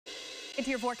Into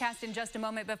your forecast in just a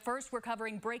moment, but first we're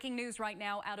covering breaking news right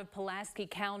now out of Pulaski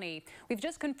County. We've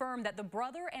just confirmed that the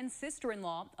brother and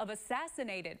sister-in-law of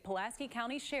assassinated Pulaski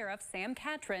County Sheriff Sam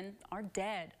Catron are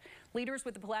dead. Leaders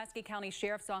with the Pulaski County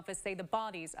Sheriff's Office say the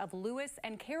bodies of Lewis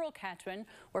and Carol Catron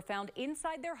were found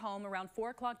inside their home around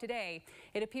 4 o'clock today.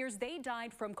 It appears they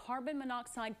died from carbon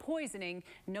monoxide poisoning.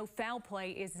 No foul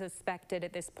play is suspected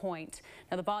at this point.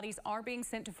 Now the bodies are being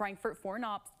sent to Frankfurt for an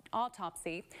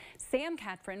autopsy. Sam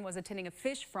Catron was attending a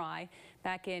fish fry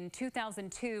back in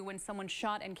 2002 when someone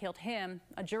shot and killed him.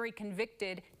 A jury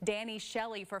convicted Danny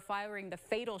Shelley for firing the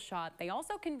fatal shot. They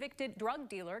also convicted drug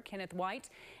dealer Kenneth White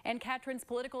and Catron's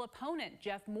political opponent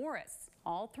Jeff Morris.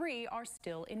 All three are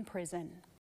still in prison.